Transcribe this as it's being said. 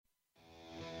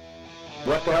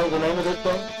What the hell's the name of this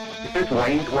thing? Is this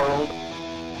Wayne's World?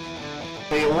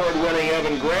 The award-winning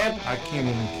Evan Grant. I can't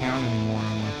even count anymore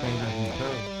on my fingers and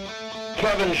toes.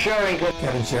 Kevin Sherrington.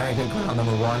 Kevin Sherrington, crown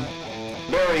number 1.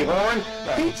 Barry Horn.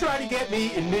 He tried to get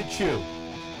me in mid-chew.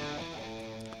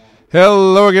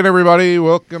 Hello again, everybody.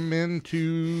 Welcome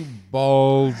into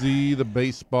Ballzy, the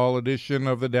baseball edition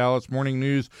of the Dallas Morning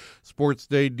News Sports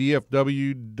Day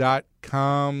DFW.com's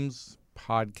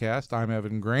podcast. I'm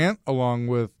Evan Grant, along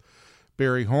with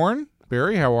Barry Horn.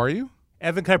 Barry, how are you?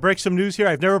 Evan, can I break some news here?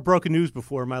 I've never broken news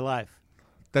before in my life.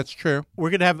 That's true.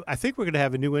 I think we're gonna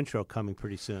have a new intro coming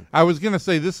pretty soon. I was gonna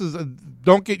say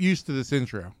don't get used to this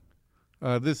intro.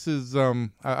 This is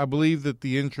I believe that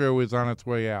the intro is on its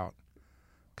way out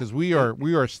because we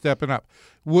are stepping up.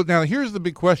 Well, now here's the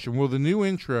big question: will the new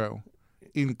intro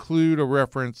include a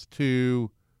reference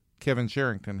to Kevin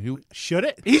Sherrington? Who should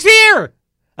it? He's here.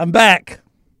 I'm back.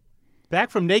 Back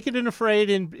from Naked and Afraid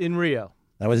in Rio.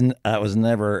 I was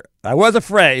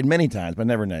afraid many times, but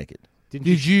never naked.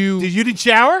 Did you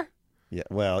shower? Yeah,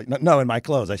 well, no, in my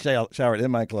clothes. I showered in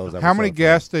my clothes. How many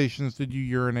gas stations did you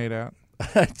urinate at?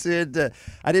 I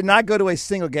did not go to a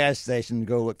single gas station to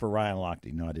go look for Ryan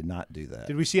Lochte. No, I did not do that.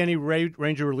 Did we see any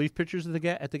Ranger relief pictures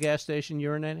at the gas station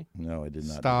urinating? No, I did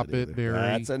not. Stop it, Barry.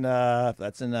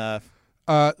 That's enough.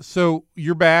 So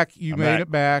you're back. You made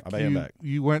it back. I made it back.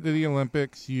 You went to the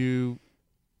Olympics. You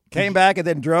came back and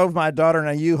then drove my daughter in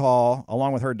a U-Haul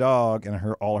along with her dog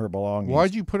and all her belongings.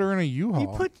 Why'd you put her in a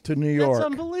U-Haul? To New York. That's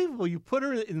unbelievable. You put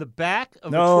her in the back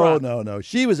of a truck. No.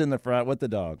 She was in the front with the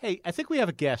dog. Hey, I think we have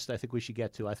a guest I think we should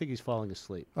get to. I think he's falling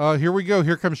asleep. Here we go.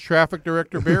 Here comes Traffic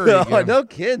Director Barry again. No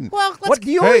kidding. Well,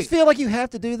 do you always feel like you have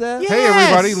to do that? Yes. Hey,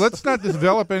 everybody, let's not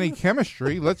develop any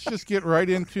chemistry. Let's just get right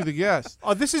into the guest.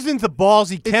 Oh, this isn't the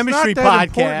Ballsy Chemistry It's not that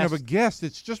podcast. important of a guest.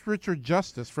 It's just Richard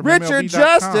Justice from Richard MLB.com.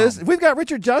 Justice? We've got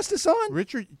Richard Justice on?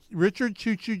 Richard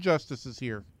Choo Choo Justice is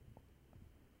here.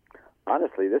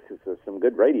 Honestly, this is some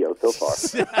good radio so far.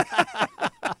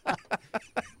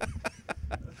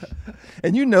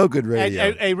 And you know good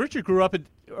radio. Hey, Richard grew up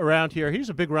around here. He was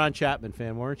a big Ron Chapman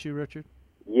fan, weren't you, Richard?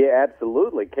 Yeah,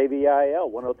 absolutely.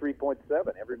 KVIL 103.7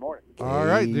 every morning. All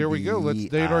right, there we go. Let's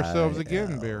date ourselves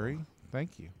again, Barry.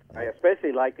 Thank you. I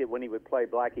especially liked it when he would play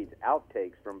Blackie's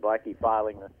outtakes from Blackie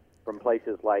filing from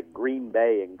places like Green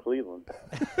Bay and Cleveland.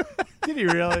 Did he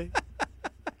really?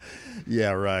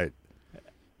 Yeah, right.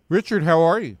 Richard, how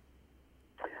are you?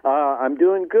 I'm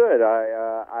doing good.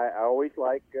 I always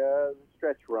like the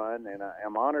stretch run, and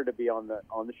I'm honored to be on the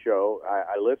show.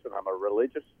 I listen. I'm a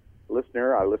religious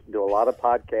listener. I listen to a lot of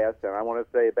podcasts, and I want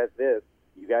to say about this.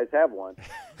 You guys have one.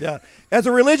 Yeah. As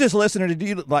a religious listener, do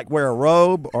you wear a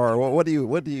robe, or what do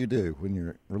you do when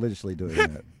you're religiously doing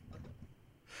that?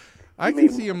 I can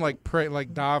see him pray,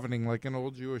 davening, like an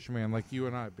old Jewish man, like you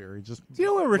and I, Barry. Just do you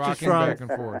know where Richard's rocking from? Back and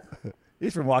forth.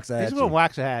 He's from Waxahachie. He's from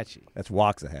Waxahachie. That's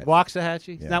Waxahachie.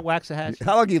 Waxahachie? Yeah. Not Waxahachie?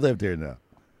 How long have you lived here now?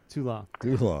 Too long.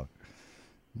 Too long.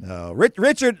 No.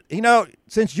 Richard,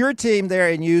 since your team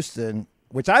there in Houston,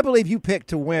 which I believe you picked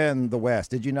to win the West,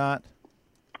 did you not?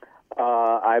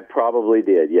 I probably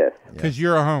did, yes. Because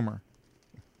you're a homer.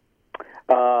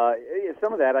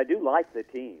 Some of that. I do like the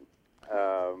team,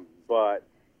 but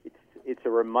it's a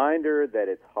reminder that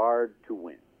it's hard to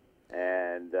win,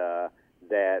 and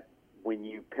that when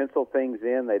you pencil things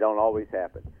in, they don't always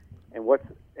happen.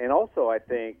 And also, I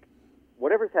think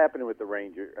whatever's happening with the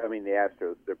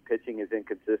Astros, their pitching is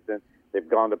inconsistent. They've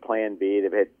gone to Plan B.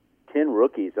 They've had 10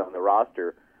 rookies on the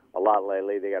roster a lot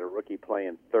lately. They got a rookie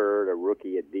playing third, a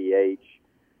rookie at DH,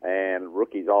 and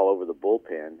rookies all over the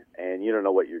bullpen. And you don't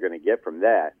know what you're going to get from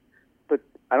that. But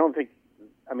I don't think.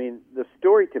 The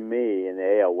story to me in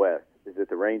the AL West is that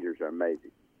the Rangers are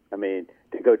amazing.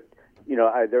 To go,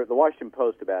 the Washington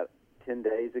Post about 10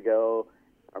 days ago,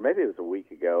 or maybe it was a week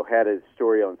ago, had a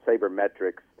story on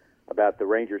sabermetrics about the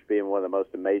Rangers being one of the most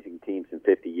amazing teams in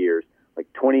 50 years, like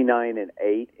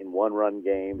 29-8 in one-run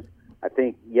games. I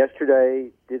think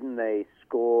yesterday, didn't they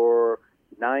score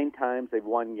 9 times they've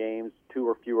won games,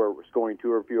 scoring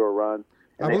 2 or fewer runs?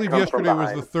 I believe yesterday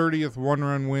was the 30th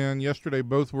one-run win. Yesterday,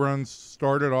 both runs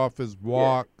started off as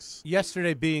walks. Yeah.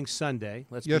 Yesterday being Sunday.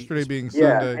 Being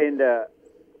Sunday.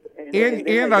 Yeah,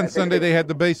 and on Sunday they had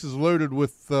the bases loaded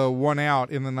with 1 out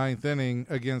in the 9th inning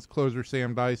against closer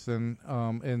Sam Dyson,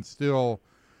 and still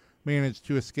managed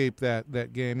to escape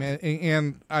that game.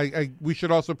 And we should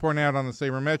also point out on the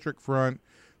sabermetric front,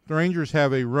 the Rangers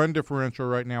have a run differential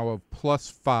right now of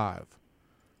 +5.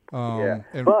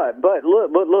 But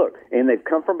look, and they've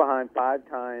come from behind 5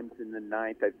 times in the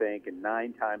 9th, I think, and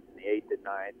 9 times in the 8th and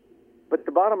 9th. But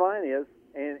the bottom line is,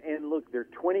 and look, they're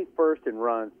 21st in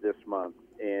runs this month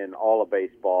in all of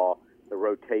baseball. The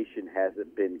rotation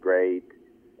hasn't been great.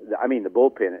 I mean, the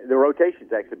bullpen. The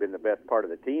rotation's actually been the best part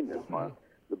of the team this month.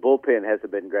 The bullpen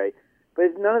hasn't been great,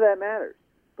 but none of that matters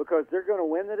because they're going to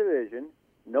win the division.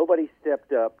 Nobody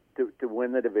stepped up to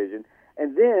win the division,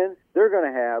 and then they're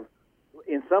going to have,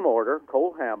 in some order,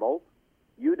 Cole Hamels,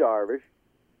 Yu Darvish,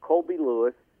 Colby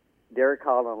Lewis, Derek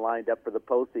Holland lined up for the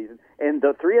postseason, and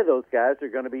the three of those guys are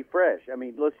going to be fresh. I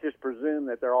mean, let's just presume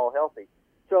that they're all healthy.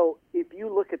 So if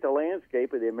you look at the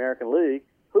landscape of the American League,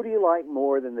 who do you like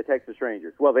more than the Texas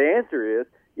Rangers? Well, the answer is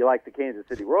you like the Kansas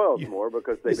City Royals more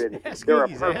because they're a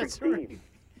perfect team.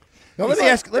 Now,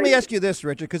 let me ask you this,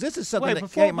 Richard, because this is something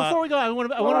that came up. Before we go, I want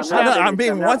to establish. I'm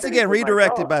being once again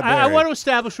redirected by Barry. I want to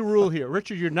establish a rule here,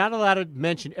 Richard. You're not allowed to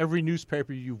mention every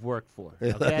newspaper you've worked for.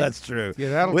 Okay? That's true.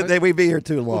 Yeah, we'd be here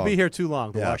too long. We'll be here too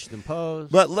long. The Washington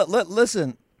Post. But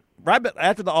listen, right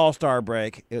after the All-Star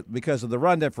break, because of the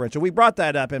run differential, we brought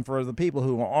that up, and for the people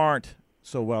who aren't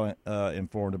so well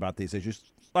informed about these issues,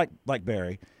 like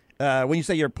Barry. When you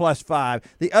say you're +5,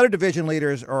 the other division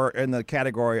leaders are in the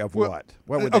category of what?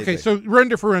 What would they be? So run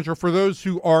differential, for those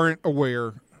who aren't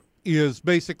aware, is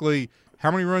basically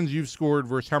how many runs you've scored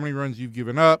versus how many runs you've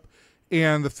given up.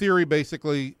 And the theory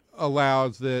basically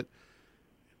allows that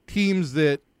teams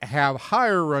that have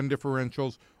higher run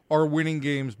differentials are winning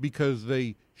games because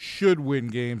they should win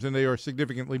games, and they are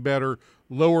significantly better.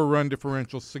 Lower run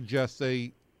differentials suggest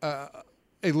a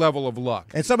level of luck.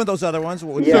 And some of those other ones?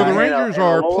 What would So the Rangers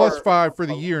are +5 for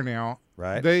the year now.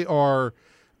 Right. They are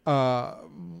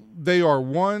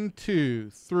 1, 2,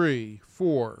 3,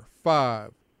 4,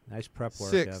 5, Nice prep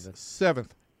work, 6, Evan. 7th,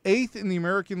 8th in the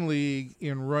American League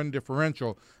in run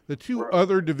differential. The two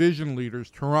other division leaders,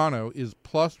 Toronto is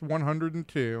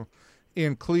 +102,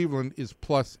 and Cleveland is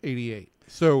 +88.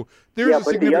 So there's a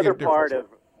significant difference.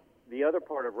 The other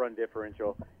part of run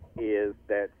differential is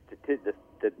that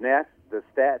the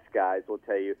stats guys will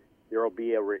tell you there will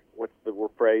be what's the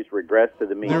phrase, regress to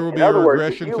the mean. There will be In other a words,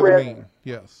 regression if to you the read- mean,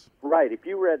 yes. Right. If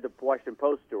you read the Washington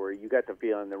Post story, you got the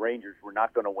feeling the Rangers were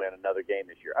not going to win another game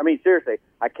this year. I mean, seriously,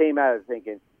 I came out of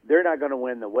thinking they're not going to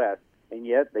win the West, and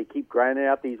yet they keep grinding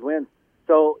out these wins.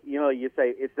 So, you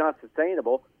say it's not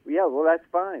sustainable. Yeah, well, that's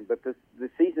fine. But the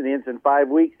season ends in 5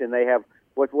 weeks, and they have,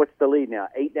 what's the lead now?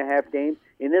 8.5 games.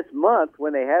 In this month,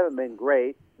 when they haven't been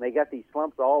great, and they got these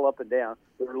slumps all up and down,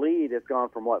 their lead has gone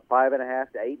from,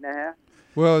 5.5 to 8.5?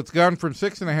 Well, it's gone from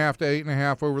 6.5 to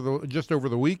 8.5 just over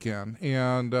the weekend,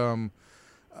 and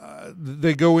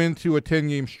they go into a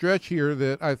 10-game stretch here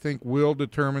that I think will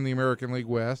determine the American League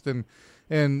West,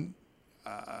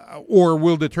 or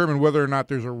will determine whether or not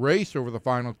there's a race over the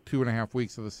final 2.5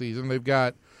 weeks of the season. They've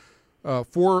got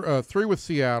 3 with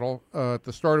Seattle at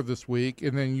the start of this week,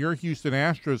 and then your Houston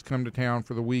Astros come to town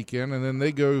for the weekend, and then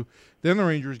the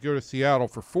Rangers go to Seattle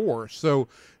for 4. So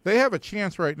they have a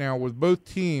chance right now with both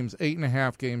teams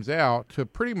 8.5 games out to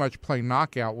pretty much play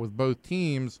knockout with both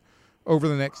teams over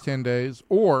the next 10 days.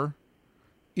 Or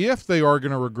if they are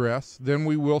going to regress, then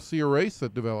we will see a race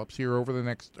that develops here over the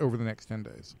next 10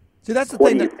 days. See, that's the What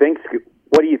thing. do you think's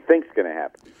going to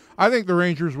happen? I think the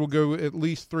Rangers will go at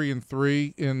least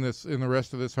 3-3 in the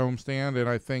rest of this homestand, and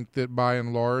I think that by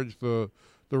and large the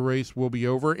race will be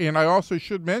over. And I also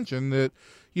should mention that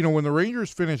when the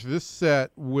Rangers finish this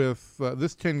set with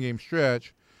this 10-game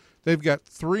stretch, they've got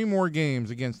 3 more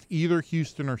games against either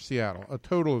Houston or Seattle. A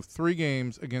total of 3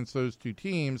 games against those two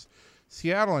teams.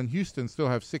 Seattle and Houston still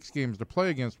have 6 games to play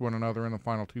against one another in the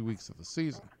final 2 weeks of the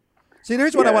season. See,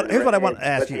 here's what I want to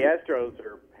ask you. But the Astros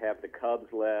have the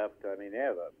Cubs left. I mean, they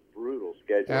have a brutal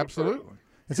schedule. Absolutely.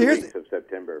 For 2 weeks of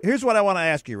September. Here's what I want to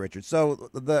ask you, Richard. So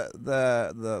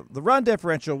the run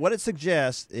differential, what it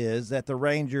suggests is that the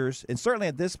Rangers, and certainly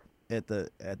at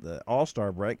the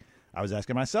All-Star break, I was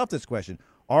asking myself this question: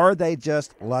 are they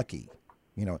just lucky?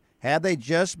 Have they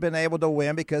just been able to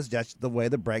win because that's the way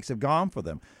the breaks have gone for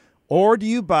them? Or do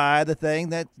you buy the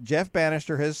thing that Jeff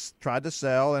Bannister has tried to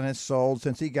sell and has sold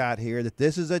since he got here, that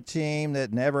this is a team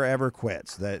that never, ever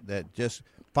quits, that just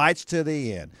fights to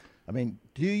the end? I mean,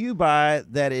 do you buy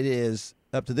that it is,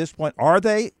 up to this point, are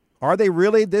they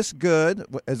really this good,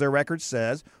 as their record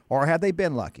says, or have they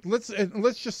been lucky? Let's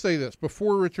just say this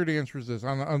before Richard answers this.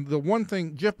 On the one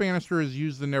thing, Jeff Bannister has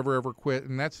used the never ever quit,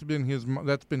 and that's been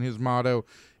his motto.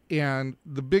 And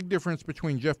the big difference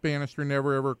between Jeff Bannister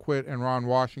never ever quit and Ron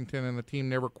Washington and the team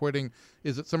never quitting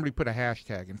is that somebody put a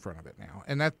hashtag in front of it now,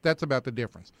 and that's about the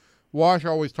difference. Wash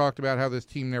always talked about how this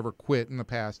team never quit in the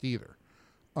past either.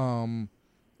 And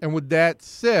with that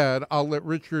said, I'll let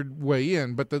Richard weigh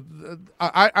in. But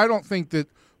I don't think that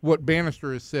what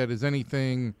Bannister has said is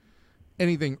anything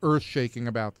anything earth-shaking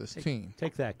about this team.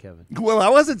 Take that, Kevin. Well, I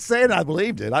wasn't saying I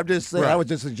believed it. I'm just saying Right. I was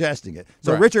just suggesting it.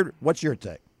 So, Right. Richard, what's your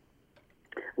take?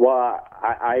 Well,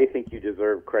 I think you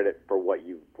deserve credit for what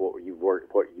you've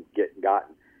worked, what you've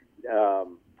gotten.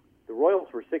 The Royals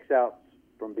were 6 outs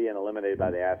from being eliminated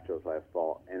by the Astros last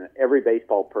fall, and every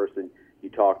baseball person you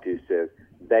talk to says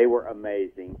they were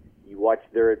amazing. You watch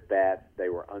their at bats; they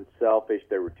were unselfish,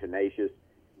 they were tenacious.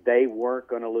 They weren't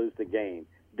going to lose the game.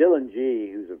 Dylan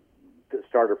G, who's a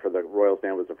starter for the Royals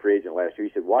now, was a free agent last year.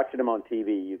 He said, watching them on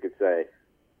TV, you could say,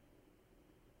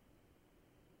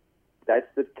 that's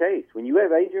the case. When you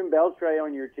have Adrian Beltre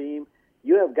on your team,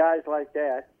 you have guys like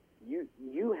that,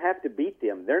 you have to beat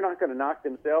them. They're not going to knock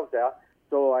themselves out.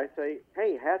 So I say,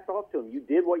 hey, hats off to them. You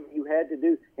did what you had to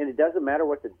do, and it doesn't matter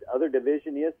what the other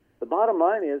division is. The bottom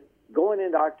line is, going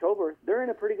into October, they're in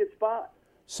a pretty good spot.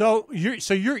 So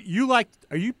you like?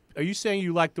 Are you saying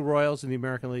you like the Royals in the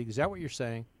American League? Is that what you're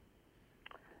saying?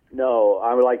 No,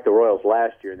 I like the Royals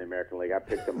last year in the American League. I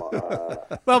picked them. Well,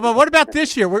 but what about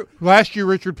this year? Last year,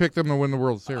 Richard picked them to win the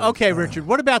World Series. Okay, Richard.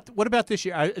 What about this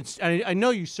year? I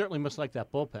know you certainly must like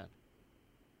that bullpen.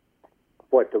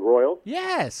 What, the Royals?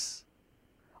 Yes.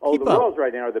 Oh, Keep the up. Royals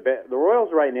right now are the best. The Royals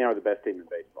right now are the best team in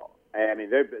baseball. I mean,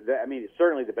 it's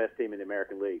certainly the best team in the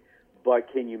American League.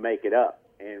 But can you make it up?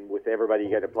 And with everybody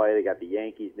you got to play, they got the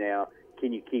Yankees now.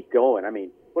 Can you keep going? I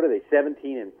mean, what are they,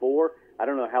 17-4? I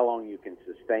don't know how long you can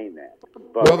sustain that.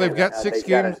 But, Well, they've got 6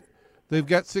 games. They've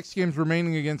got 6 games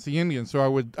remaining against the Indians. So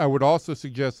I would also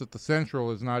suggest that the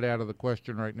Central is not out of the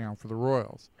question right now for the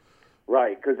Royals.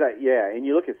 Right, because and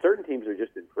you look at certain teams are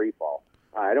just in free fall.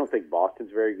 I don't think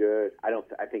Boston's very good.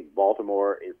 I think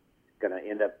Baltimore is going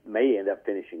to may end up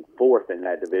finishing 4th in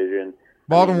that division.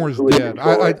 Baltimore's I mean, dead.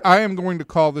 I am going to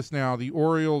call this now. The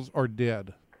Orioles are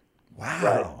dead.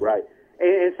 Wow. Right.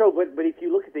 And so, but if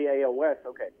you look at the AL West,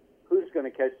 okay, who's going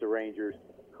to catch the Rangers?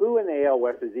 Who in the AL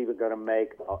West is even going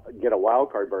to get a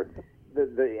wild card berth?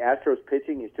 The Astros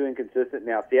pitching is too inconsistent.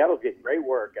 Now, Seattle's getting great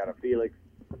work out of Felix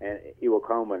and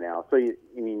Iwakoma now. So,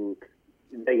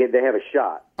 they have a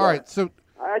shot. All right, so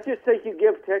I just think you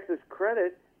give Texas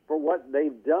credit for what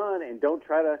they've done and don't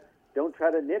try to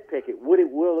nitpick it.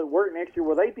 Will it work next year?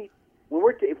 Will they be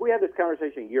if we have this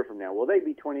conversation a year from now? Will they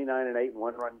be 29-8 in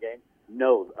one-run games?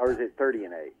 No, or is it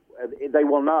 30-8? They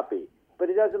will not be. But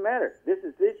it doesn't matter. This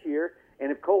is this year,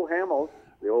 and if Cole Hamels,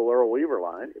 the old Earl Weaver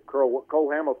line, if Cole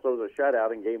Hamels throws a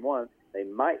shutout in Game 1, they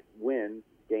might win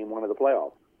Game 1 of the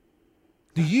playoffs.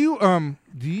 do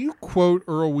you quote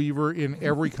Earl Weaver in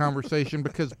every conversation?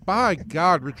 Because by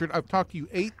God, Richard, I've talked to you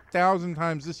 8,000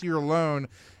 times this year alone,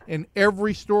 and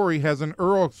every story has an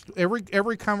Earl.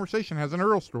 Every conversation has an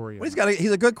Earl story. Well,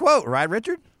 he's a good quote, right,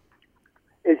 Richard?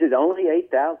 Is it only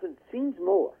 8,000? Seems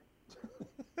more.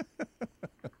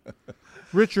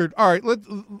 Richard, all right.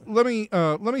 Let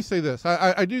me say this.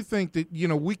 I do think that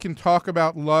we can talk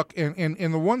about luck,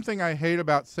 and the one thing I hate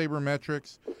about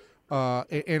sabermetrics,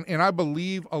 and I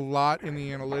believe a lot in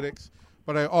the analytics,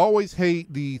 but I always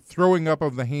hate the throwing up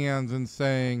of the hands and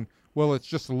saying, well, it's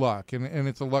just luck, and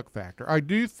it's a luck factor. I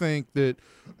do think that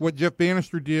what Jeff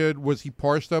Bannister did was he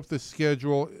parsed up the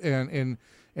schedule and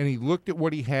he looked at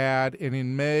what he had, and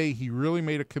in May he really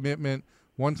made a commitment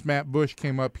once Matt Bush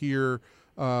came up here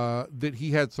that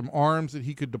he had some arms that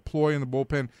he could deploy in the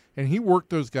bullpen, and he worked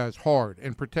those guys hard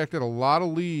and protected a lot of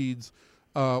leads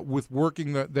with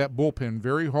working that bullpen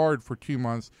very hard for 2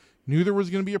 months. Knew there was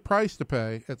going to be a price to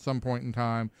pay at some point in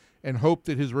time, and hoped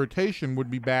that his rotation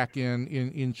would be back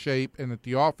in shape, and that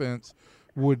the offense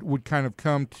would kind of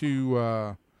come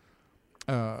to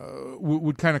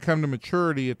would kind of come to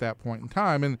maturity at that point in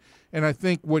time. And I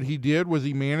think what he did was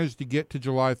he managed to get to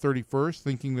July 31st,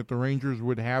 thinking that the Rangers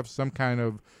would have some kind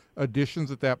of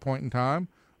additions at that point in time.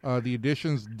 The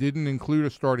additions didn't include a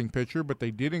starting pitcher, but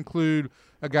they did include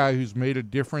a guy who's made a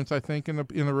difference, I think, in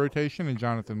the rotation, in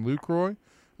Jonathan Lucroy.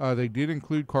 They did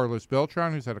include Carlos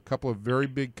Beltran, who's had a couple of very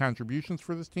big contributions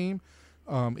for this team.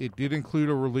 It did include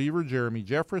a reliever, Jeremy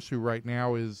Jeffress, who right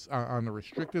now is on the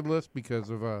restricted list because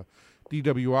of a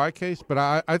DWI case.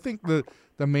 But I think the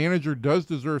manager does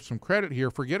deserve some credit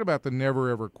here. Forget about the never,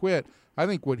 ever quit. I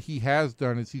think what he has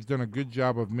done is he's done a good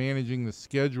job of managing the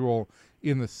schedule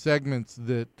in the segments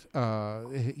that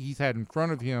he's had in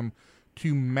front of him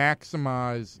to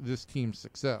maximize this team's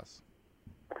success.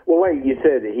 Well, wait. You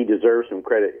said that he deserves some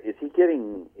credit. Is he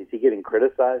getting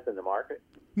criticized in the market?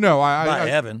 No, By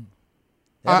Evan.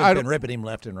 Evan's been ripping him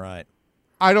left and right.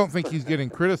 I don't think he's getting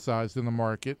criticized in the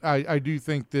market. I do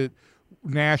think that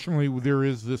nationally there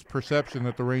is this perception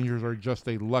that the Rangers are just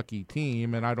a lucky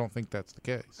team, and I don't think that's the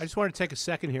case. I just want to take a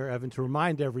second here, Evan, to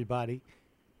remind everybody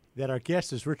that our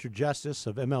guest is Richard Justice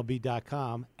of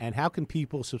MLB.com, and how can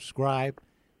people subscribe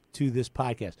to this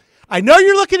podcast? I know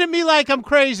you're looking at me like I'm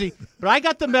crazy, but I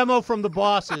got the memo from the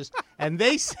bosses, and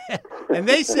they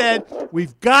said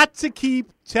we've got to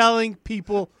keep telling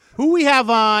people who we have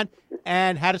on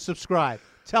and how to subscribe.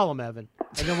 Tell them, Evan,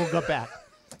 and then we'll go back.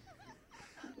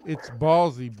 It's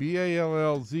Ballzy,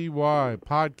 Ballzy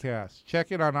podcast.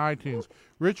 Check it on iTunes.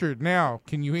 Richard, now,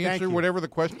 can you answer whatever the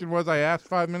question was I asked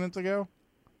 5 minutes ago?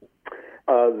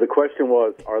 The question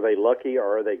was, are they lucky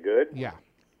or are they good? Yeah.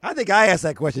 I think I asked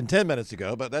that question 10 minutes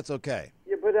ago, but that's okay.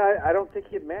 Yeah, but I don't think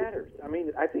it matters. I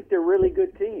mean, I think they're a really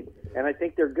good team, and I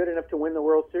think they're good enough to win the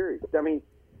World Series. I mean,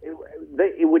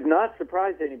 it would not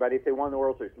surprise anybody if they won the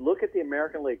World Series. Look at the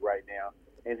American League right now,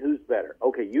 and who's better?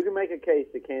 Okay, you can make a case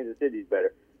that Kansas City's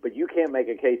better, but you can't make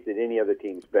a case that any other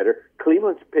team's better.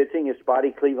 Cleveland's pitching is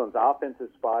spotty. Cleveland's offense is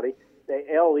spotty. The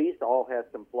AL East all has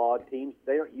some flawed teams.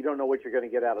 You don't know what you're going to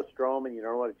get out of Stroman. You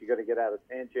don't know what you're going to get out of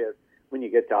Sanchez when you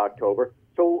get to October.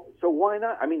 So why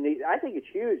not? I mean, I think it's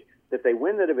huge that they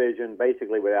win the division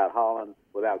basically without Holland,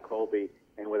 without Colby,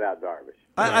 and without Darvish.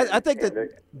 I think that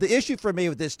the issue for me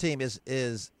with this team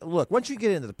is look, once you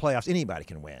get into the playoffs, anybody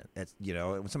can win. It's,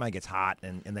 when somebody gets hot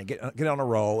and they get on a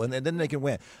roll, and then they can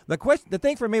win. The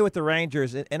thing for me with the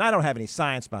Rangers, and I don't have any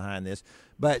science behind this,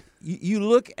 but you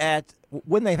look at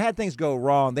when they've had things go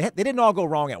wrong, they didn't all go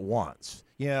wrong at once.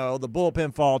 The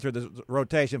bullpen faltered, the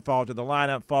rotation faltered, the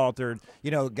lineup faltered.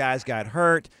 Guys got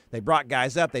hurt. They brought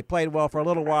guys up. They played well for a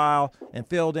little while and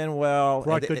filled in well.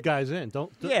 Brought good guys in.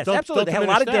 Yes, don't, absolutely. They had a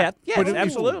lot of depth. Yes,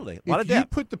 absolutely. A lot of If you depth.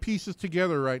 put the pieces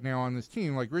together right now on this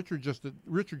team, like Richard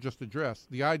just addressed,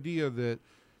 the idea that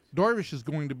Darvish is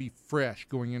going to be fresh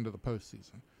going into the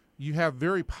postseason. You have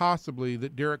very possibly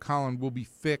that Derek Holland will be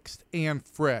fixed and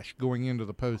fresh going into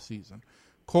the postseason.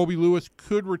 Colby Lewis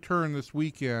could return this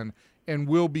weekend and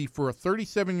will be, for a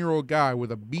 37-year-old guy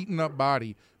with a beaten-up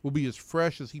body, will be as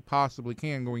fresh as he possibly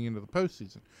can going into the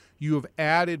postseason. You have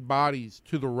added bodies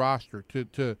to the roster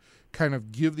to kind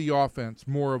of give the offense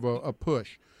more of a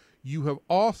push. You have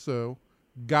also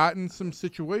gotten some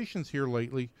situations here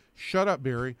lately. Shut up,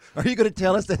 Barry. Are you going to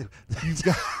tell us that You've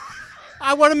got...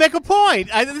 I want to make a point.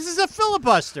 This is a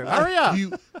filibuster. Hurry up.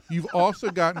 You've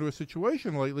also gotten to a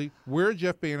situation lately where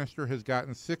Jeff Bannister has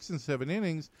gotten 6 and 7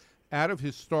 innings out of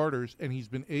his starters, and he's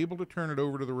been able to turn it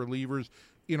over to the relievers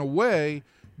in a way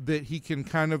that he can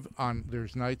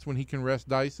there's nights when he can rest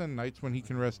Dyson, nights when he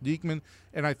can rest Diekman,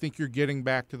 and I think you're getting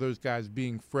back to those guys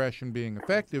being fresh and being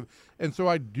effective. And so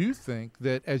I do think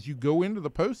that as you go into the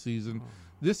postseason,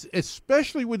 this,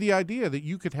 especially with the idea that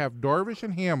you could have Darvish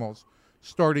and Hamels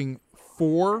starting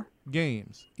 4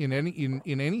 games in any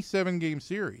 7-game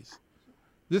series,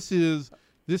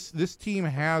 This team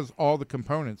has all the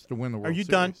components to win the World Series.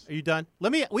 Are you done?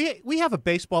 We have a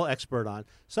baseball expert on,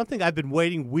 something I've been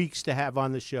waiting weeks to have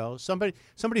on the show. Somebody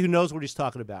who knows what he's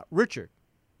talking about. Richard,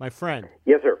 my friend.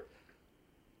 Yes, sir.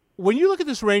 When you look at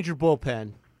this Ranger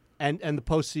bullpen and the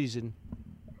postseason,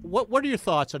 what are your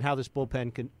thoughts on how this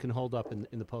bullpen can hold up in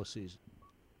the postseason?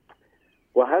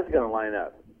 Well, how's it going to line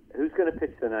up? Who's going to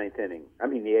pitch the 8th inning?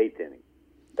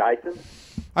 Dyson?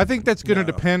 I think that's going to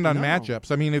depend on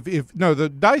matchups. I mean, if the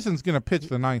Dyson's going to pitch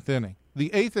the 9th inning. The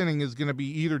 8th inning is going to be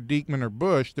either Diekman or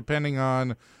Bush, depending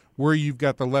on where you've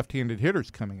got the left-handed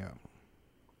hitters coming up.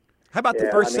 How about the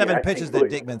first 7 pitches that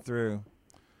Diekman threw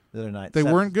the other night? They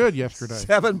weren't good yesterday.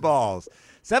 7 balls.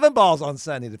 7 balls on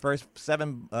Sunday. The first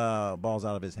 7 balls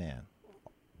out of his hand.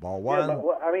 Ball 1. Yeah,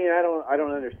 but, I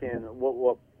don't understand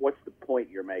what's the point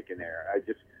you're making there. I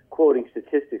just quoting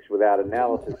statistics without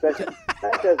analysis.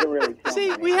 That doesn't really tell See,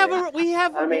 me we anything.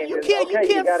 have. I mean, you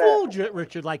can't fool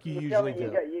Richard like you usually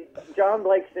do. John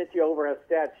Blake sent you over a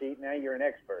stat sheet. Now you're an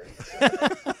expert.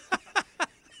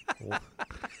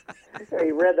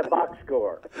 He read the box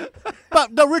score.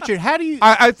 But no, Richard, how do you?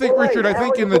 I think Richard. I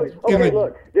think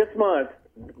look, this month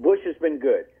Bush has been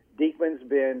good. Diekman's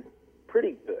been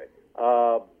pretty good.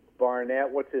 Barnett,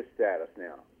 what's his status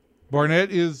now?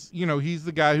 Barnett is, he's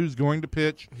the guy who's going to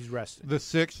pitch. He's rested. The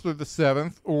 6th or the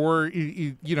 7th, or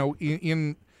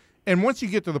and once you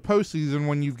get to the postseason,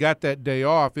 when you've got that day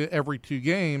off every 2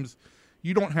 games,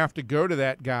 you don't have to go to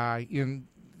that guy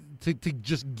to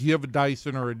just give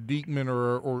Dyson or a Diekman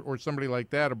or somebody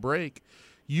like that a break.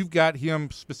 You've got him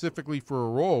specifically for a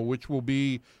role, which will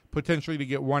be potentially to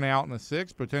get 1 out in the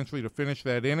 6th, potentially to finish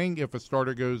that inning if a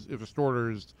starter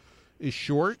is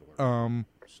short.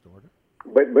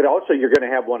 But also you're going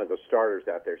to have one of the starters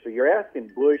out there. So you're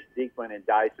asking Bush, Diekman, and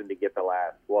Dyson to get the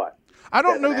last what? I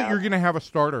don't know that you're going to have a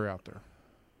starter out there.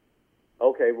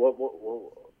 Okay, well,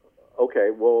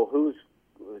 who's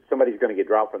somebody's going to get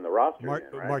dropped from the roster.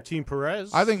 Then, right? Martin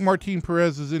Perez. I think Martin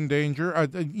Perez is in danger,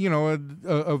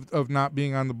 of not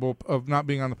being on the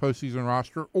postseason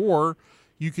roster, or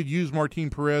you could use Martin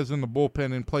Perez in the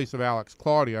bullpen in place of Alex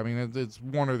Claudia. I mean, it's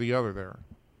one or the other there.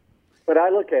 But I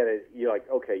look at it, you're like,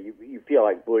 okay, you feel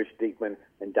like Bush, Diekman,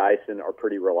 and Dyson are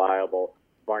pretty reliable.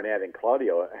 Barnett and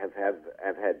Claudio have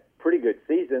had pretty good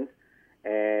seasons,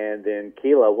 and then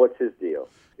Keela, what's his deal?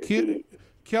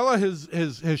 Keala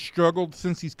has struggled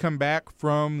since he's come back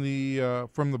from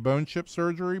the bone chip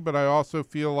surgery, but I also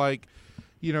feel like,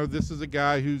 this is a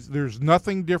guy there's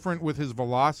nothing different with his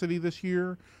velocity this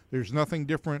year. There's nothing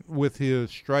different with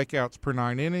his strikeouts per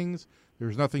 9 innings.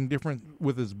 There's nothing different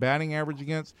with his batting average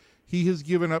against. He has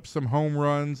given up some home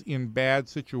runs in bad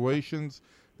situations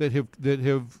that have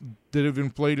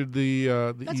inflated the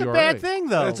That's ERA. a bad thing,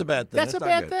 though. That's a bad thing. That's a not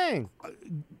bad good. thing.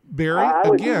 Barry, I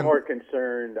would be again, more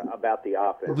concerned about the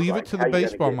offense. leave like, it to how the you gonna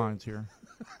baseball get- minds here.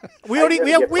 We How you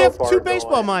gonna have get so two far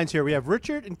baseball going? minds here. We have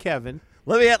Richard and Kevin.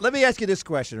 Let me ask you this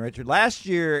question, Richard. Last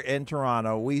year in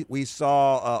Toronto, we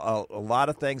saw a lot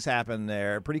of things happen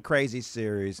there. Pretty crazy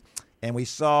series, and we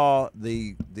saw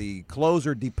the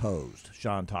closer deposed,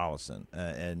 Sean Tollison,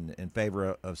 in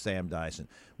favor of Sam Dyson.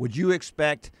 Would you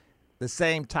expect the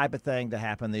same type of thing to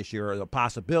happen this year, or the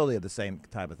possibility of the same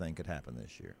type of thing could happen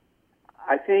this year?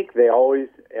 I think they always,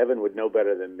 Evan would know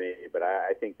better than me, but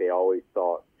I think they always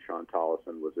thought Sean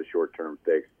Tollison was a short-term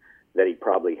fix, that he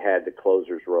probably had the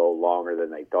closer's role longer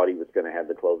than they thought he was going to have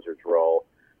the closer's role.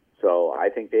 So I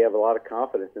think they have a lot of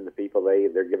confidence in the people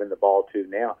they're giving the ball to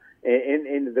now.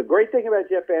 And the great thing about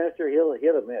Jeff Bannister,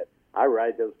 he'll admit, I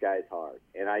ride those guys hard,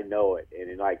 and I know it.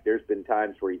 And there's been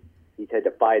times where he's had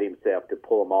to fight himself to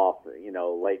pull them off,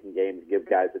 late in games, give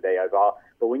guys a day off.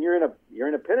 But when you're in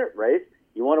a pennant race,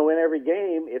 you want to win every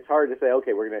game. It's hard to say,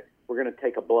 okay, we're gonna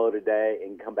take a blow today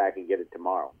and come back and get it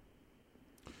tomorrow.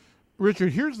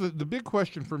 Richard, here's the big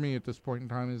question for me at this point in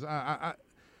time is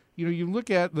you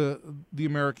look at the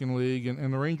American League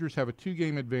and the Rangers have a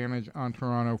 2-game advantage on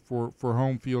Toronto for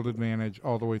home field advantage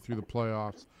all the way through the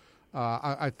playoffs.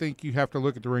 I think you have to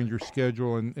look at the Rangers'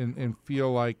 schedule and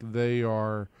feel like they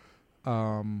are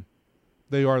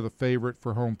the favorite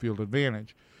for home field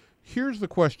advantage. Here's the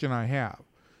question I have.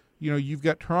 You've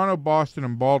got Toronto, Boston,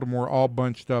 and Baltimore all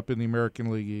bunched up in the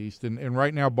American League East, and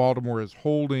right now Baltimore is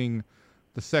holding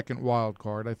the second wild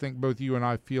card. I think both you and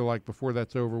I feel like before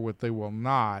that's over with, they will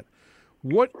not.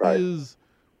 What is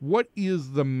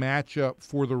the matchup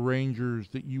for the Rangers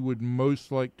that you would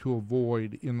most like to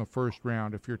avoid in the first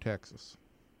round if you're Texas?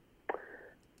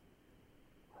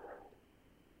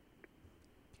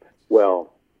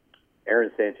 Well,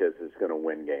 Aaron Sanchez is going to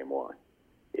win Game 1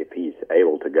 if he's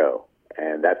able to go,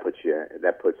 and that puts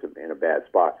him in a bad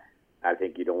spot. I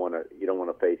think you don't want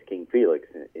to face King Felix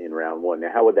in round 1.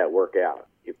 Now, how would that work out?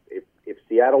 If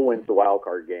Seattle wins the wild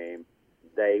card game,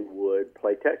 they would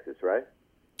play Texas, right?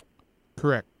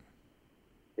 Correct.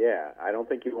 Yeah, I don't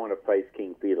think you want to face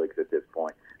King Felix at this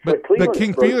point. But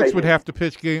King Felix would have to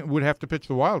pitch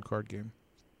the wild card game.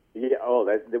 Yeah. Oh,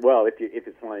 if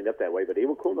it's lined up that way. But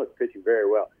Ewan Kulnick's pitching very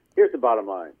well. Here's the bottom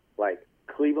line: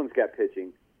 Cleveland's got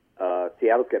pitching,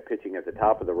 Seattle's got pitching at the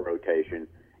top of the rotation,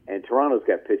 and Toronto's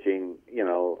got pitching.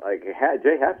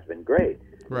 Jay Happ's been great.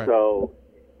 Right. So,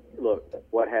 look,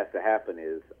 what has to happen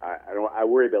is I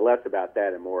worry a bit less about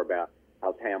that and more about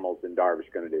how's Hamels and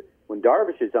Darvish going to do. When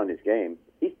Darvish is on his game,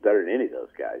 he's better than any of those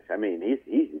guys. I mean,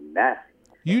 he's nasty.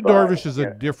 Yu Darvish is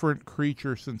a different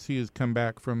creature since he has come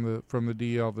back from the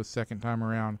DL the second time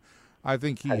around. I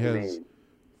think he has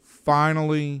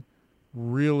finally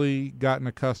really gotten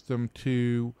accustomed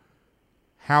to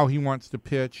how he wants to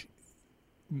pitch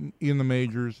in the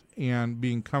majors and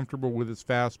being comfortable with his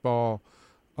fastball.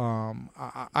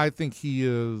 I think he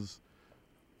is.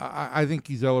 I think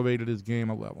he's elevated his game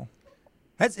a level.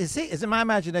 Is it my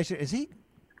imagination? Is he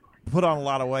put on a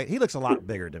lot of weight? He looks a lot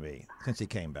bigger to me since he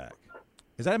came back.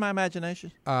 Is that in my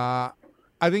imagination? I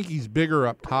think he's bigger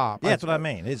up top. Yeah, that's what I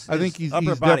mean. I think he's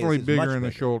definitely bigger in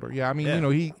the shoulder. Yeah, I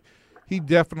mean, he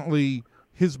definitely,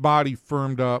 his body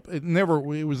firmed up. It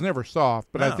was never soft,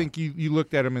 but I think you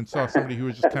looked at him and saw somebody who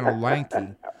was just kind of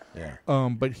lanky. Yeah.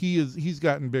 But he's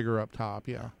gotten bigger up top.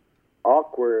 Yeah.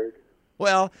 Awkward.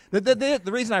 Well, the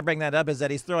reason I bring that up is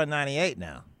that he's throwing 98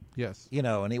 now. Yes.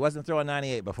 And he wasn't throwing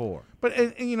 98 before. But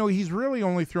and he's really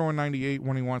only throwing 98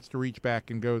 when he wants to reach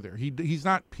back and go there. He's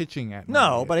not pitching at 98.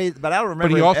 No, but I don't remember.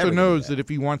 But he also knows that if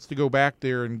he wants to go back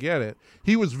there and get it,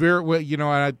 he was very well.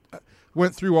 I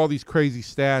went through all these crazy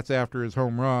stats after his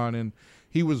home run, and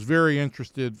he was very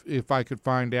interested if I could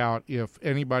find out if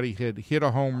anybody had hit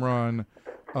a home run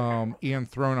and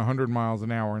thrown 100 miles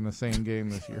an hour in the same game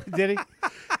this year. Did he?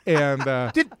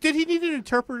 And Did he need an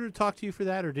interpreter to talk to you for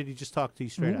that, or did he just talk to you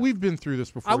straight up? we've been through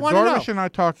this before. I wanna Darvish know. and I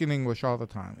talk in English all the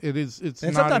time. It's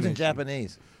And not sometimes an in issue.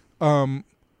 Japanese.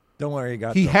 Don't worry, you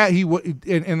got He them. had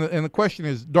and the question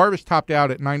is, Darvish topped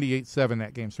out at 98.7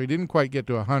 that game, so he didn't quite get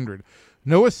to 100.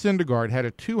 Noah Syndergaard had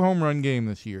a 2-home-run game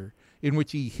this year in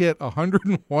which he hit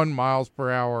 101 miles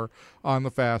per hour on the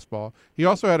fastball. He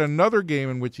also had another game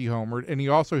in which he homered, and he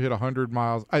also hit 100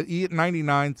 miles. He hit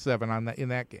 99.7 in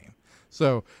that game.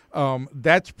 So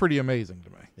that's pretty amazing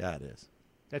to me. Yeah, it is.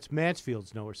 That's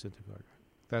Mansfield's Noah Syndergaard.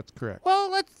 That's correct.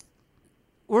 Well,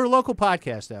 we're a local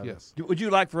podcast out. Yes. Would you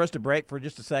like for us to break for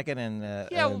just a second? And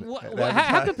Yeah. and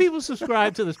How can people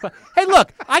subscribe to this? Hey,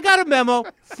 look, I got a memo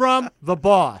from the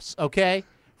boss. Okay,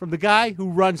 from the guy who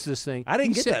runs this thing. I didn't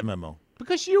He get said- that memo.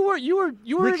 because you were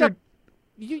Richard-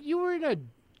 you were in a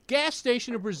gas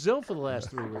station in Brazil for the last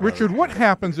 3 weeks. Richard, what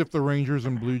happens if the Rangers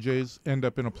and Blue Jays end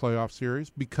up in a playoff series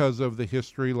because of the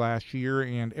history last year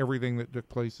and everything that took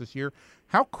place this year?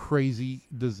 How crazy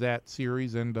does that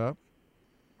series end up?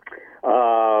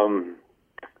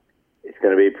 It's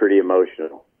going to be pretty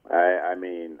emotional. I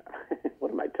mean,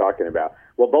 what am I talking about?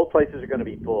 Well, both places are going to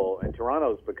be full, and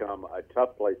Toronto's become a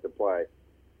tough place to play.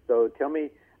 So tell me,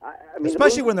 I mean,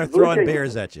 Especially when they're the Blue throwing Jays-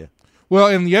 beers at you. Well,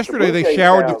 and yesterday Blue they Jays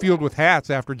showered the have- field with hats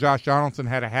after Josh Donaldson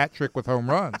had a hat trick with home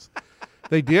runs.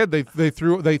 They did. They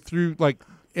threw like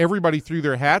everybody threw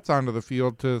their hats onto the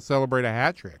field to celebrate a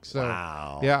hat trick. So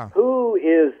Wow. yeah. Who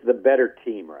is the better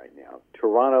team right now,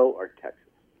 Toronto or Texas?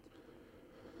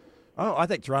 Oh, I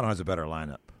think Toronto has a better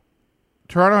lineup.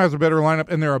 Toronto has a better lineup,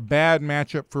 and they're a bad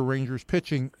matchup for Rangers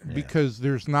pitching because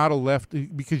there's not a lefty,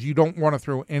 because you don't want to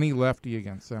throw any lefty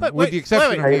against them, But with wait, the exception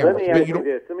wait, of Hey, let Hamels. me But ask you you don't-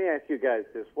 this. Let me ask you guys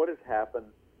this. What has happened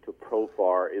to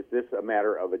Profar? Is this a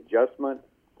matter of adjustment,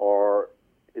 or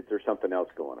is there something else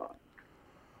going on?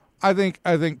 I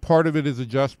think part of it is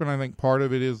adjustment. I think part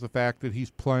of it is the fact that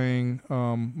he's playing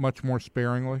much more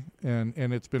sparingly, and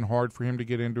it's been hard for him to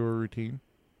get into a routine.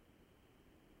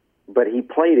 But he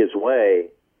played his way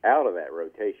out of that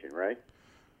rotation, right?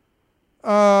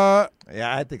 Yeah,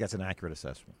 I think that's an accurate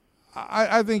assessment.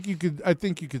 I think you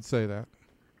could say that.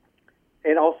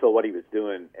 And also what he was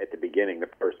doing at the beginning, the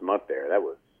first month there, that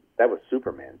was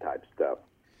Superman type stuff.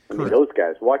 I mean, those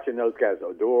guys, watching those guys,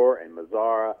 Odor and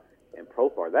Mazzara and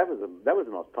Profar, that was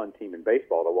the most fun team in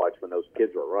baseball to watch when those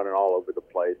kids were running all over the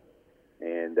place,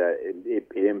 and it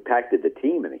impacted the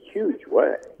team in a huge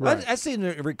way. Right. I seem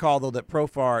to recall, though, that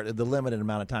Profar, the limited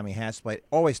amount of time he has played,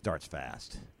 always starts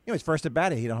fast. You know, his first at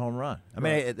bat, he hit a home run. I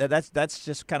mean, that's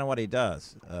just kind of what he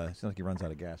does. It seems like he runs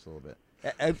out of gas a little bit.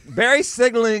 Barry's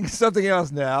signaling something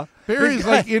else now. Barry's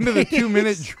like into the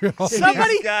 2-minute drill.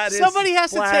 Somebody has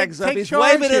to Flags up. take He's charge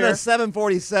waving in here. a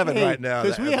 747 right now.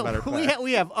 Because as a matter of fact.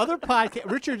 we have other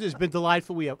podcasts. Richard has been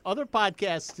delightful. We have other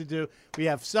podcasts to do. We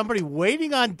have somebody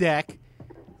waiting on deck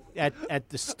at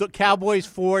the Cowboys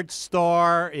Ford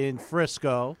Star in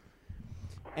Frisco,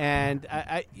 and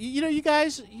you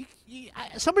guys,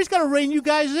 somebody's got to rein you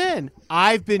guys in.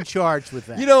 I've been charged with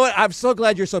that. You know what? I'm so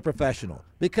glad you're so professional,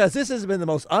 because this has been the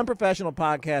most unprofessional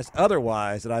podcast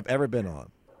otherwise that I've ever been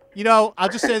on. You know, I'll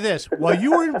just say this. While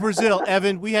you were in Brazil,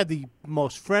 Evan, we had the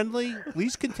most friendly,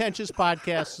 least contentious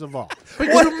podcasts of all. But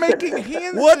you're making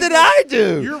hands. What did I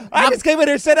do? I just came in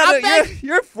here and said,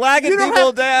 you're flagging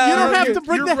people down. You don't have to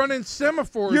bring You're the- running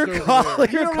semaphores. You're over calling, there.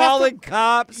 you're don't calling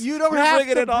cops. You don't You're have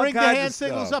bringing to in all bring the kinds hand of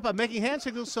signals stuff. up. I'm making hand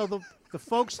signals so the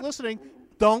folks listening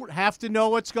don't have to know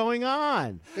what's going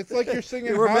on. It's like you're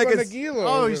singing We're Hava making- Nagila.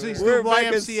 Oh, over he's there. doing We're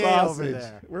making YMCA over sausage.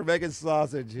 there. We're making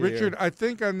sausage here. Richard, I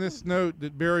think on this note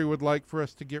that Barry would like for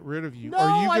us to get rid of you. No,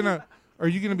 Are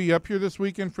you gonna be up here this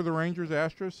weekend for the Rangers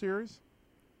Astros series?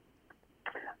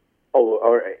 Oh,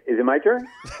 all right. Is it my turn?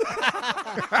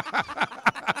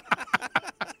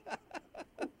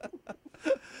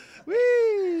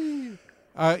 Whee!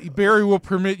 Barry will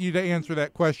permit you to answer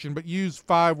that question, but use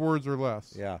 5 words or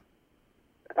less. Yeah.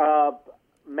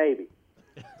 Maybe.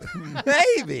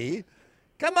 Maybe.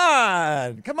 Come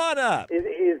on up.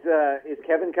 Is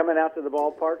Kevin coming out to the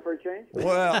ballpark for a change?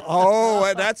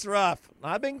 Well, that's rough.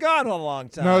 I've been gone a long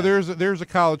time. No, there's a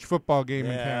college football game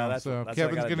in Yeah, town, that's so what I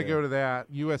Kevin's gotta going to do. go to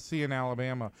that. USC and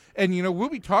Alabama, and we'll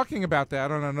be talking about that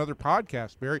on another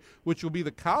podcast, Barry, which will be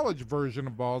the college version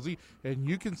of Ballzy, and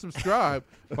you can subscribe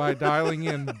by dialing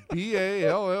in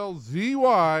BALLZY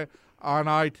on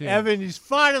iTunes. Evan, he's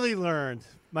finally learned.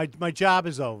 My job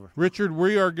is over. Richard,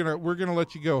 we're gonna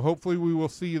let you go. Hopefully, we will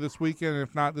see you this weekend.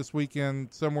 If not this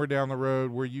weekend, somewhere down the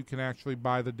road where you can actually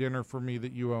buy the dinner for me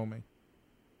that you owe me.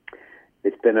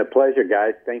 It's been a pleasure,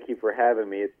 guys. Thank you for having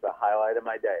me. It's the highlight of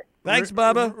my day. Thanks,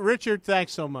 Bubba. Richard,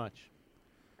 thanks so much.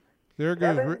 There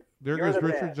goes. Kevin, There You're goes the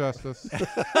Richard best. Justice.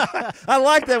 I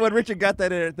like that when Richard got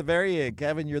that in at the very end.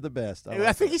 Kevin, you're the best.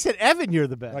 I think he said, Evan, you're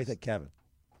the best. Oh, he said Kevin.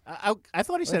 I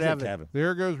thought he said Evan. Kevin.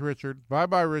 There goes Richard.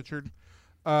 Bye-bye, Richard.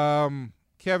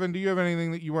 Kevin, do you have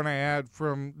anything that you want to add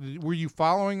were you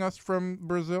following us from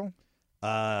Brazil?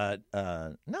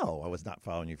 No, I was not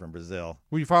following you from Brazil.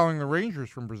 Were you following the Rangers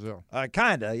from Brazil?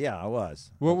 Kinda, yeah, I was.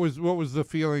 What was the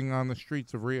feeling on the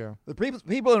streets of Rio? The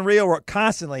people in Rio were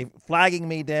constantly flagging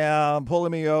me down,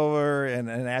 pulling me over,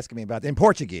 and asking me about in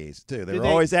Portuguese too. They were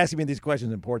always asking me these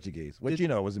questions in Portuguese, which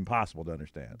was impossible to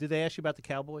understand. Did they ask you about the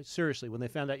Cowboys? Seriously, when they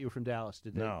found out you were from Dallas,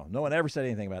 did they? No one ever said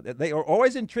anything about it. They were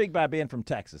always intrigued by being from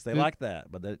Texas. They liked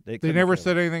that, but they never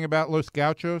said anything about Los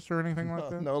Gauchos or anything like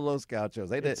that. No Los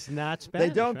Gauchos. They did. It's not Spanish.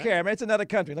 They don't right? care. I mean, it's another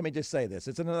country. Let me just say this: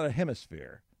 it's another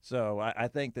hemisphere. So I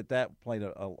think that played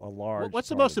a large. What's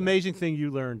the part most of it. amazing thing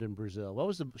you learned in Brazil? What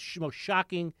was the most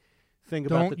shocking thing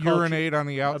about the Don't culture? urinate on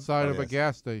the outside of a yes.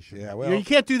 gas station. Yeah, You well, you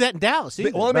can't do that in Dallas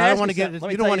either. well, let me But I ask don't want to you get. something. Let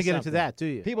me You don't tell want to you get into something. that, do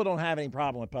you? People don't have any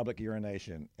problem with public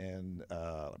urination in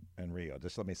Rio.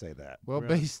 Just let me say that. Well,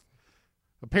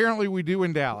 apparently we do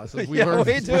in Dallas, as we Yeah, learned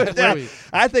we this do it last down. week.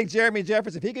 I think Jeremy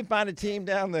Jefferson, if he can find a team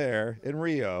down there in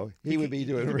Rio, he would be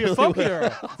doing He could be really a folk well. hero.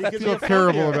 He I could be feel a folk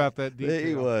terrible hero. about that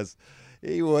detail.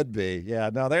 He would be.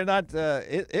 Yeah. No, they're not.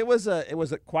 It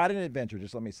was quite an adventure.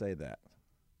 Just let me say that.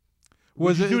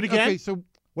 Was you do it again? Okay, so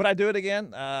Would I do it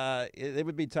again? It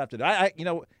would be tough to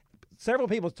do. Several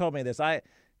people have told me this.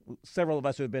 Several of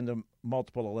us who have been to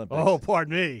multiple Olympics. Oh,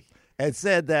 pardon me. And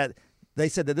said that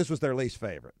this was their least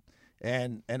favorite.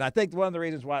 And I think one of the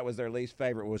reasons why it was their least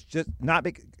favorite was just not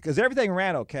because everything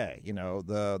ran okay.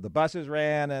 The buses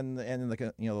ran and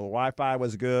the Wi-Fi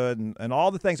was good and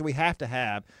all the things that we have to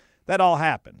have. That all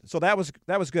happened. So that was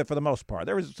good for the most part.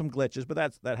 There was some glitches, but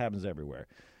that happens everywhere.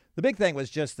 The big thing was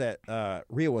just that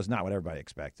Rio was not what everybody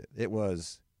expected. It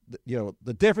was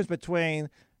the difference between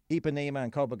Ipanema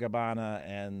and Copacabana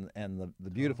and the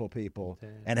beautiful people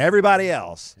and everybody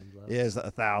else is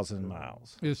 1,000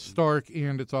 miles. it's stark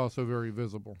and it's also very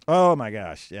visible. Oh my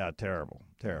gosh, yeah, terrible.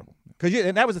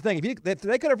 And that was the thing. If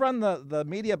they could have run the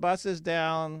media buses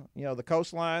down, the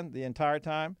coastline the entire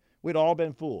time, we'd all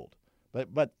been fooled.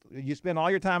 But you spend all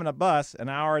your time in a bus, an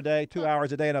hour a day, 2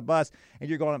 hours a day in a bus, and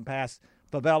you're going past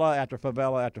favela after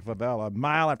favela after favela,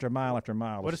 mile after mile after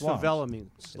mile. What does slums. favela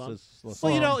mean? Slum? It's a Well,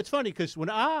 slum. it's funny because when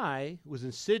I was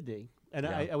in Sydney, and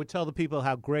I would tell the people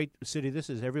how great a city this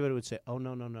is, everybody would say, oh,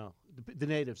 no. The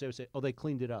natives, they would say, oh, they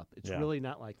cleaned it up. It's really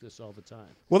not like this all the time.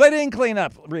 Well, they didn't clean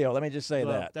up Rio. Let me just say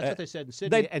that. That's what they said in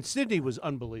Sydney, and Sydney was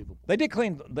unbelievable. They did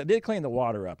clean the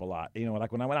water up a lot.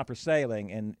 Like when I went out for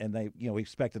sailing, and they, we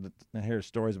expected to hear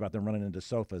stories about them running into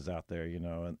sofas out there, in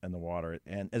the water.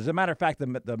 And as a matter of fact,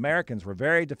 the Americans were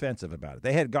very defensive about it.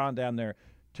 They had gone down there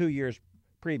 2 years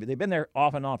previous. They've been there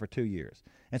off and on for 2 years.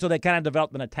 And so they kind of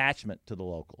developed an attachment to the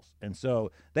locals. And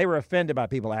so they were offended by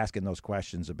people asking those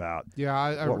questions about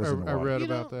what was in the I water. read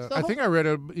about that. I think I read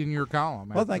it in your column.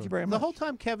 Well, thank you very much. The whole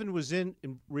time Kevin was in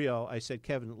Rio, I said,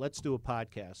 Kevin, let's do a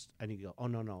podcast. And he'd go, oh,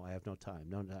 no, I have no time.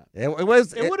 No. It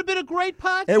would have been a great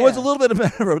podcast. It was a little bit of a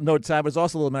matter of no time. It was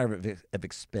also a little matter of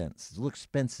expense. It's a little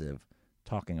expensive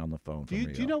talking on the phone. Do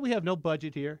you know we have no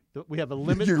budget here? We have a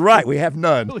limit. You're right. We have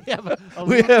none. We have a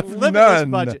We have limitless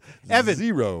none. budget. Evan,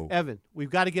 Zero. Evan, we've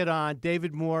got to get on.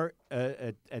 David Moore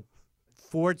at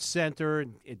Ford Center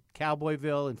at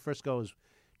Cowboyville in Frisco is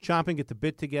chomping at the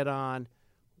bit to get on.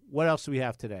 What else do we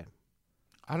have today?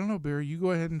 I don't know, Barry. You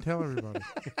go ahead and tell everybody.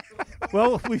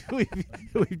 Well,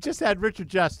 we've just had Richard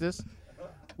Justice.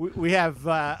 We have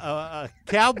a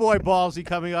Cowboy Ballzy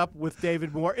coming up with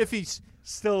David Moore, if he's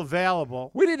still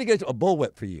available. We need to get a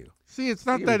bullwhip for you. See, it's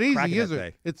not You that were easy, cracking is that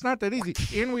it? day. It's not that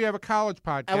easy. And we have a college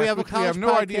podcast. And we have a which college we have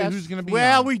no podcast. idea who's going to be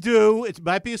Well, on. we do. It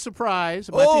might be a surprise.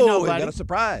 It might be Oh, we nobody. got a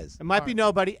surprise. It might be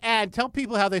nobody. And tell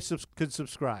people how they could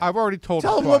subscribe. I've already told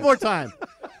Tell them them one twice. more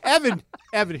time.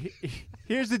 Evan,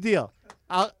 here's the deal.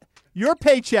 Your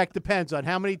paycheck depends on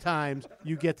how many times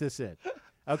you get this in.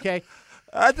 Okay?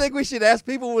 I think we should ask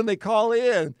people when they call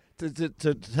in to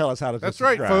tell us how to That's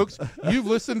subscribe. right, folks. You've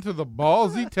listened to the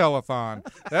Ballzy Telethon.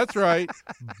 That's right.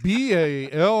 BALLZY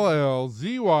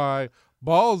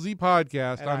Ballzy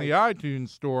Podcast on the iTunes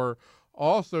Store.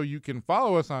 Also, you can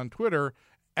follow us on Twitter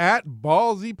at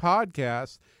Ballzy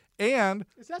Podcast. And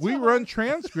we run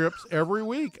transcripts every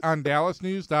week on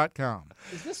DallasNews.com.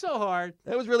 Is this so hard?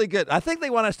 That was really good. I think they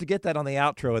want us to get that on the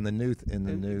outro in the new.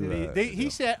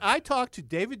 He said, I talked to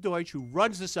David Deutsch, who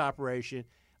runs this operation.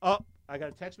 Oh, I got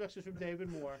a text message from David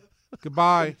Moore.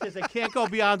 Goodbye. He says they can't go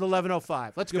beyond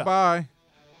 11:05. Let's go. Goodbye.